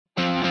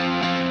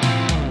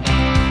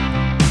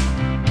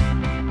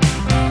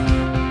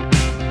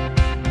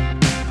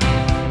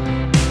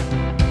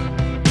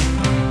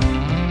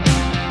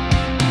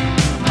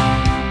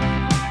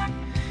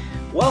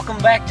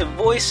to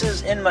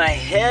Voices in My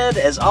Head.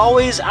 As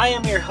always, I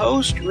am your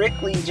host,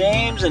 Rick Lee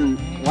James, and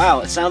wow,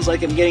 it sounds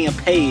like I'm getting a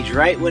page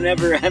right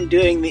whenever I'm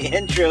doing the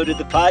intro to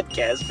the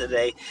podcast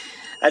today.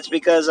 That's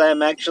because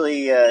I'm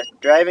actually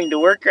driving to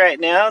work right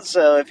now,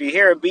 so if you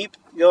hear a beep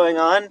going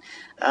on,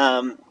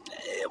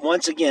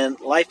 once again,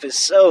 life is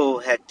so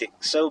hectic,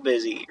 so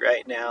busy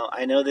right now.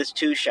 I know this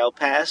too shall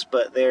pass,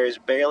 but there's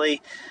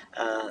barely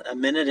a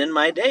minute in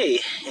my day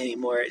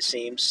anymore, it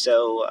seems.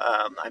 So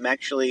I'm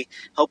actually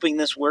hoping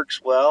this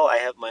works well. I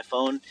have my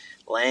phone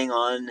laying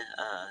on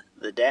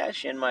the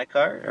dash in my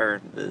car,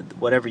 or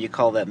whatever you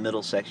call that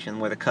middle section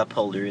where the cup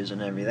holder is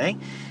and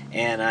everything.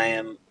 And I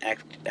am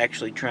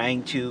actually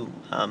trying to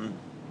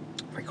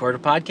record a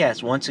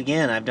podcast. Once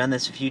again, I've done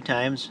this a few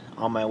times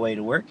on my way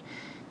to work,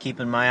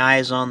 keeping my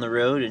eyes on the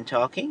road and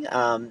talking.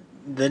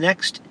 The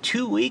next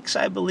 2 weeks,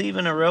 I believe,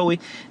 in a row,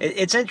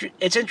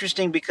 it's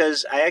interesting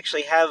because I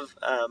actually have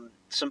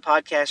some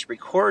podcasts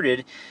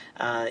recorded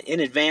in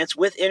advance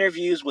with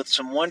interviews with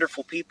some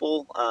wonderful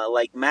people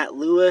like Matt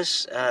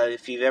Lewis.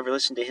 If you've ever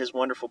listened to his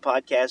wonderful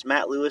podcast,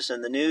 Matt Lewis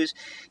and the News,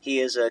 he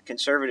is a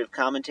conservative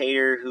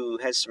commentator who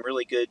has some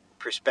really good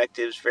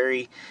perspectives,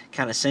 very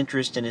kind of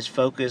centrist in his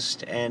focus,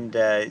 and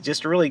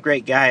just a really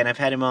great guy. And I've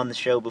had him on the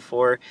show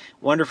before.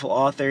 Wonderful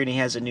author, and he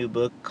has a new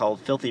book called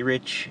Filthy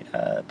Rich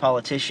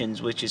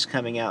Politicians, which is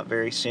coming out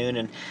very soon.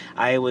 And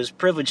I was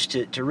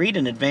privileged to read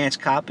an advance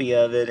copy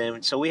of it,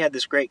 and so we had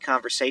this great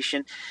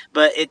conversation.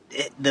 But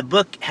the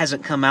book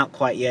hasn't come out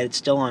quite yet. It's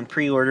still on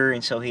pre-order,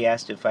 and so he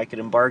asked if I could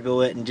embargo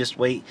it and just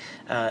wait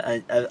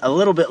a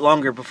little bit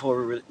longer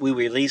before we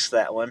release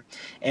that one.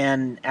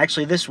 And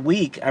actually this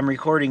week I'm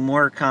recording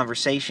more conversations.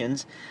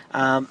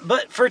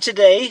 But for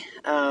today,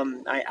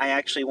 I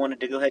actually wanted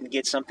to go ahead and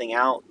get something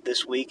out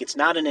this week. It's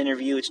not an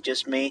interview, it's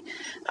just me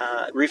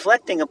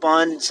reflecting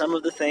upon some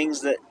of the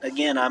things that,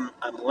 again, I'm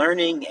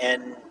learning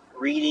and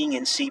reading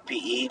in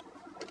CPE.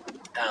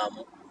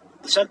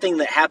 Something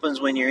that happens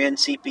when you're in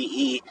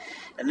CPE,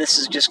 and this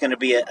is just going to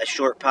be a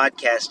short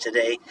podcast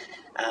today,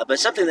 but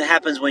something that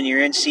happens when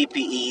you're in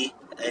CPE,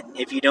 and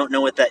if you don't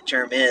know what that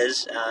term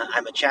is,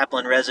 I'm a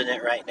chaplain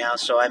resident right now,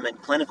 so I'm in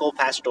clinical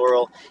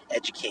pastoral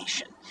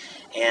education.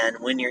 And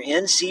when you're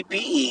in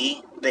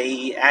CPE,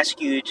 they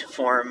ask you to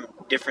form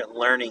different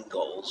learning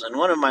goals. And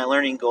one of my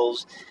learning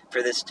goals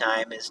for this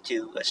time is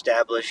to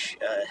establish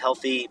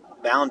healthy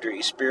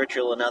boundaries,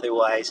 spiritual and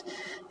otherwise,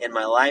 in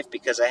my life,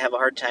 because I have a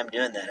hard time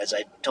doing that. As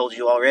I told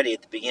you already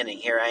at the beginning,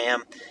 here I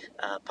am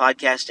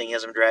podcasting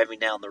as I'm driving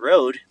down the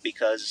road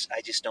because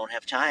I just don't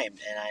have time,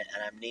 and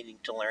I'm needing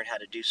to learn how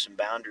to do some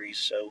boundaries.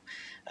 So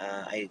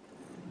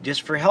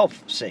just for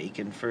health's sake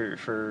and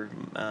for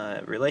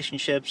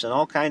relationships and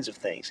all kinds of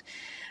things.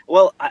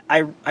 Well,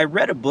 I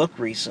read a book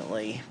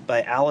recently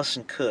by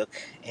Allison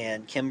Cook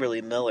and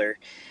Kimberly Miller,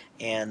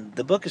 and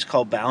the book is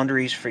called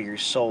Boundaries for Your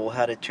Soul: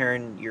 How to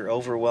Turn Your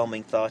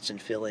Overwhelming Thoughts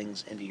and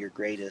Feelings into Your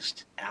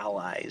Greatest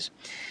Allies.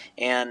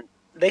 And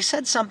they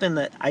said something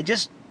that I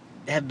just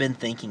have been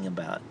thinking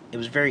about. It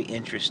was very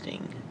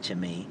interesting to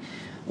me.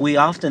 We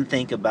often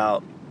think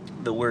about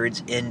the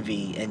words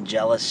envy and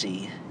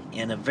jealousy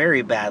in a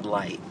very bad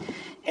light.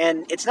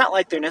 And it's not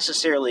like they're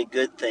necessarily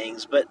good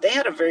things, but they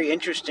had a very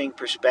interesting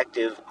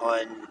perspective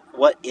on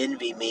what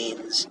envy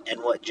means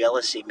and what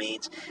jealousy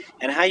means,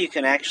 and how you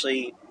can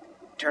actually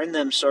turn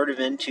them sort of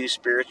into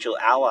spiritual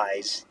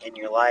allies in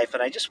your life.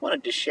 And I just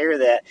wanted to share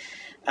that.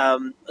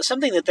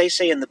 Something that they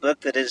say in the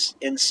book that is,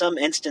 in some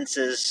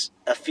instances,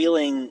 a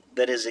feeling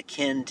that is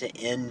akin to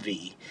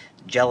envy,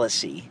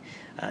 jealousy.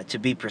 To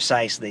be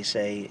precise, they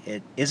say,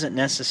 it isn't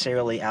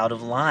necessarily out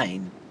of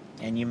line.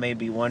 And you may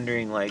be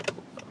wondering, like,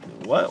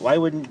 what? Why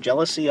wouldn't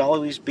jealousy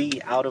always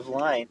be out of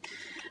line?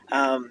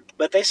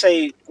 But they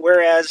say,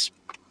 whereas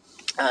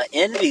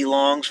envy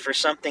longs for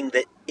something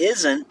that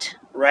isn't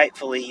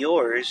rightfully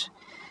yours,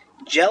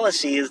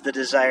 jealousy is the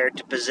desire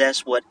to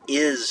possess what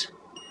is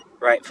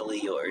rightfully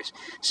yours.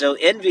 So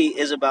envy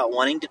is about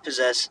wanting to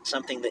possess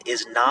something that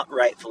is not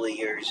rightfully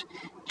yours.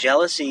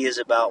 Jealousy is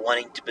about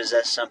wanting to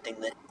possess something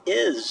that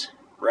is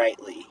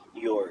rightly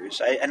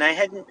yours. I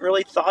hadn't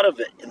really thought of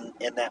it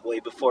in that way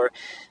before,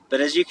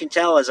 but as you can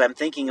tell, as I'm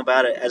thinking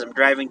about it, as I'm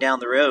driving down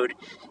the road,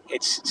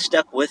 it's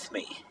stuck with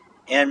me.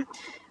 And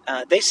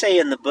they say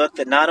in the book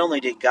that not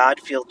only did God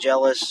feel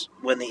jealous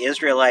when the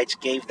Israelites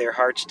gave their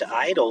hearts to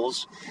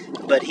idols,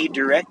 but he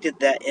directed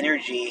that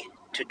energy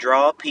to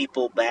draw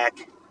people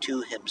back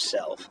to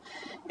himself.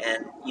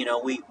 And, you know,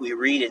 we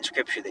read in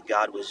Scripture that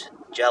God was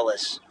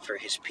jealous for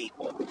his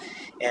people.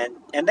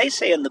 And they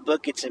say in the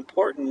book it's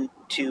important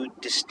to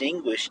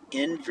distinguish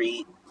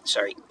envy,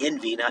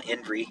 not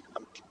envy.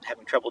 I'm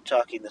having trouble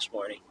talking this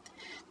morning.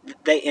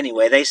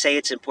 They say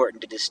it's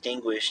important to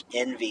distinguish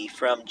envy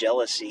from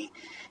jealousy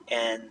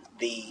and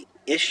the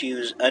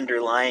issues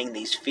underlying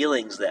these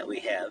feelings that we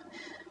have.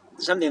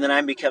 Something that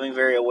I'm becoming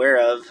very aware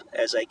of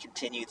as I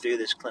continue through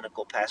this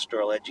clinical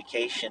pastoral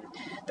education.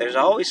 There's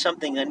always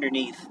something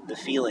underneath the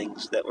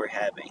feelings that we're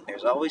having.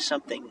 There's always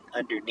something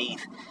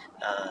underneath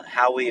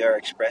how we are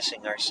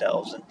expressing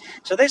ourselves. And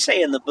so they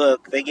say in the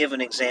book, they give an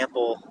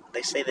example.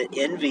 They say that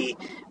envy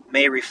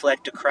may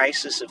reflect a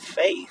crisis of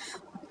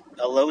faith,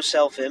 a low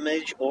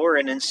self-image, or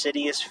an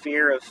insidious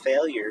fear of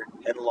failure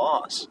and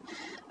loss.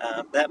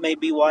 That may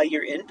be why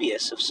you're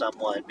envious of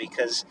someone,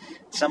 because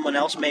someone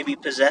else maybe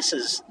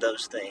possesses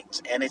those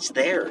things and it's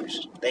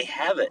theirs. They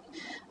have it.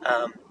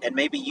 And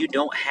maybe you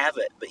don't have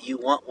it, but you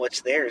want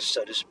what's theirs,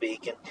 so to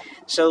speak. And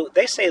so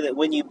they say that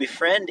when you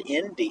befriend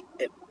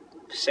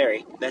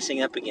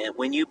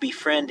when you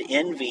befriend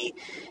envy,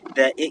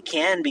 that it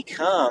can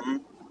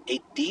become a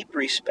deep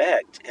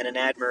respect and an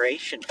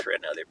admiration for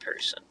another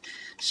person.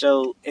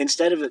 So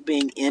instead of it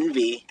being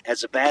envy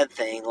as a bad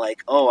thing,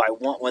 like, oh, I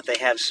want what they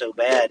have so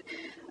bad,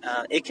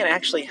 it can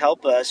actually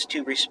help us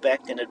to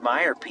respect and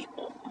admire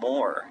people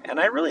more. And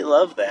I really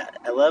love that.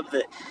 I love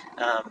that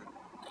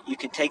you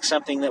can take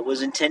something that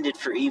was intended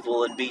for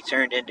evil and be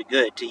turned into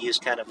good, to use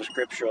kind of a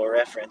scriptural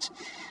reference.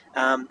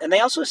 And they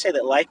also say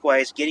that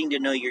likewise, getting to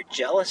know your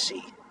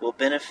jealousy will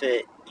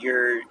benefit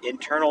your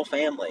internal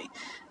family.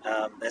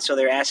 And so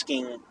they're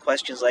asking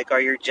questions like,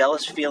 are your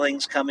jealous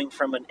feelings coming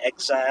from an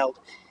exiled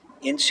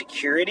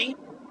insecurity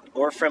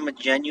or from a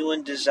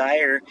genuine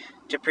desire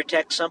to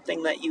protect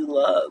something that you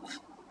love?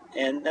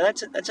 And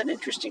that's an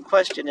interesting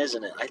question,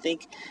 isn't it? I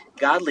think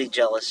godly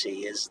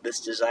jealousy is this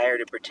desire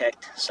to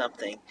protect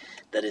something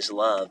that is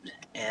loved.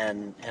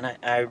 And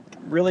I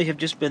really have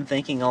just been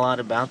thinking a lot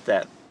about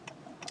that.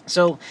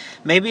 So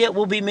maybe it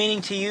will be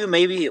meaning to you,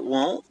 maybe it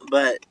won't,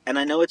 and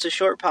I know it's a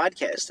short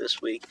podcast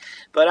this week,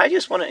 but I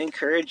just want to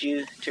encourage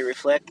you to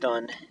reflect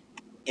on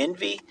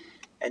envy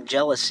and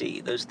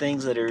jealousy, those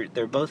things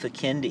they're both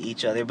akin to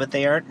each other, but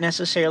they aren't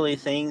necessarily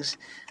things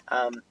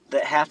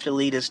that have to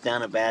lead us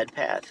down a bad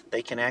path.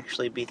 They can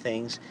actually be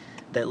things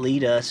that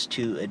lead us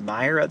to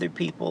admire other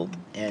people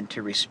and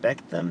to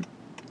respect them,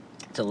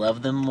 to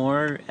love them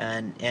more,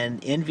 and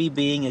envy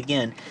being,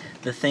 again,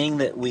 the thing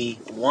that we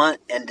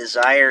want and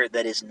desire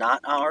that is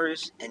not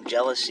ours, and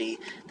jealousy,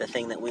 the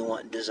thing that we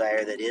want and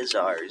desire that is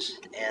ours.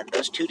 And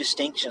those two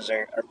distinctions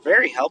are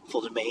very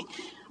helpful to me.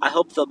 I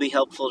hope they'll be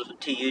helpful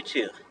to you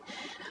too.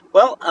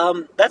 Well,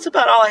 that's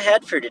about all I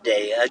had for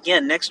today.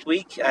 Again, next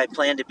week I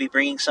plan to be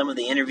bringing some of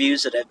the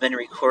interviews that I've been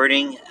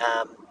recording,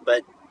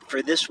 but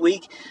for this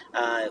week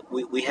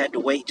we had to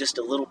wait just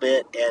a little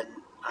bit, and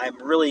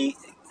I'm really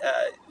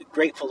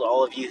grateful to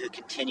all of you who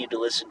continue to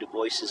listen to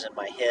Voices in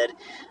My Head.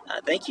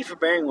 Thank you for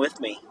bearing with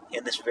me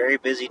in this very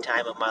busy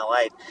time of my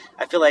life.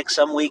 I feel like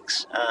some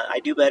weeks I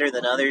do better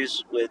than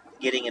others with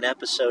getting an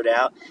episode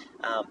out.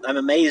 I'm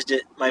amazed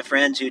at my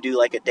friends who do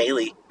like a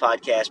daily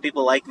podcast.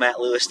 People like Matt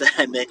Lewis that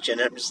I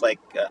mentioned. I'm just like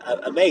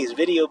amazed.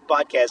 Video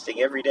podcasting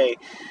every day,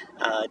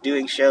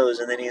 doing shows,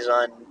 and then he's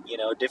on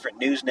different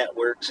news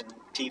networks and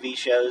TV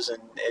shows,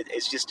 and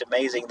it's just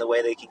amazing the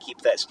way they can keep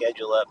that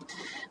schedule up.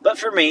 But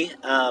for me,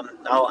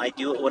 I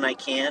do it when I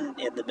can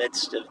in the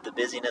midst of the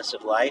busyness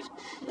of life,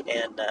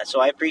 and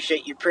so I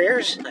appreciate your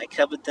prayers. I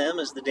covet them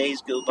as the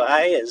days go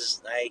by,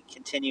 as I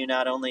continue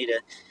not only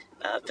to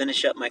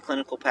finish up my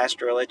clinical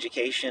pastoral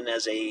education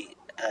as a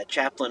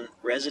chaplain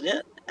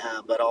resident,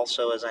 but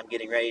also as I'm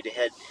getting ready to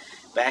head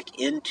back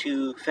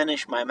into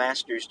finish my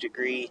master's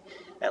degree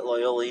at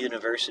Loyola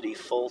University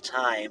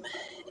full-time.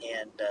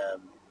 And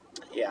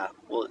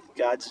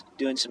God's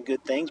doing some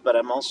good things, but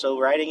I'm also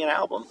writing an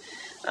album.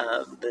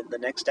 The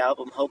next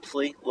album,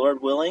 hopefully,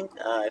 Lord willing,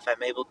 if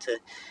I'm able to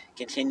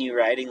continue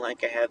writing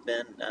like I have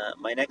been,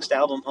 my next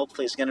album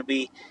hopefully is going to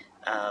be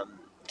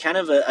kind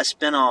of a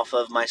spin-off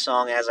of my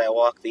song As I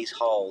Walk These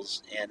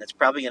Halls, and it's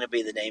probably going to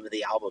be the name of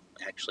the album,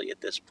 actually, at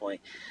this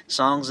point.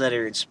 Songs that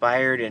are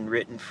inspired and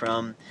written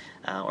from,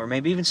 or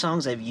maybe even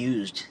songs I've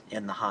used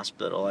in the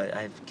hospital.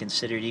 I've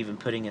considered even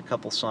putting a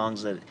couple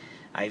songs that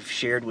I've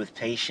shared with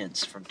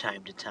patients from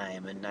time to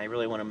time, and I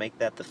really want to make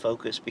that the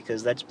focus,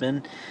 because that's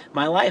been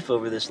my life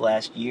over this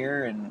last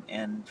year,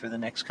 and for the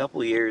next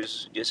couple of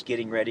years, just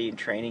getting ready and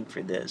training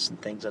for this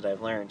and things that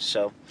I've learned.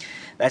 So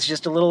that's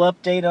just a little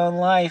update on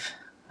life.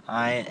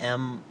 I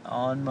am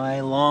on my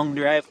long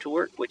drive to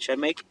work, which I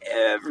make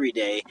every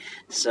day.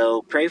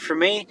 So pray for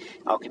me.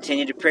 I'll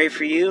continue to pray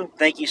for you.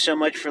 Thank you so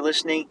much for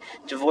listening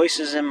to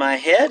Voices in My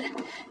Head.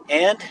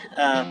 And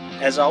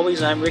as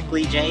always, I'm Rick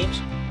Lee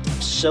James.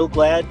 So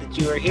glad that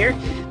you are here.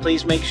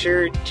 Please make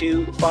sure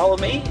to follow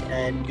me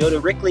and go to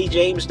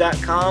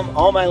rickleejames.com.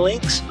 All my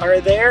links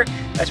are there.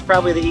 That's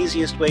probably the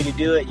easiest way to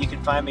do it. You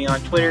can find me on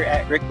Twitter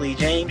at Rick Lee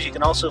James. You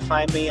can also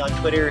find me on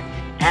Twitter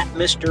at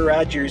Mr.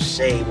 Rogers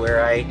Say,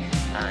 where I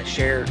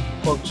share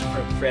quotes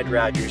from Fred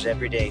Rogers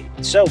every day.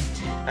 So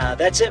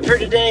that's it for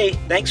today.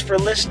 Thanks for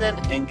listening,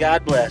 and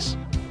God bless.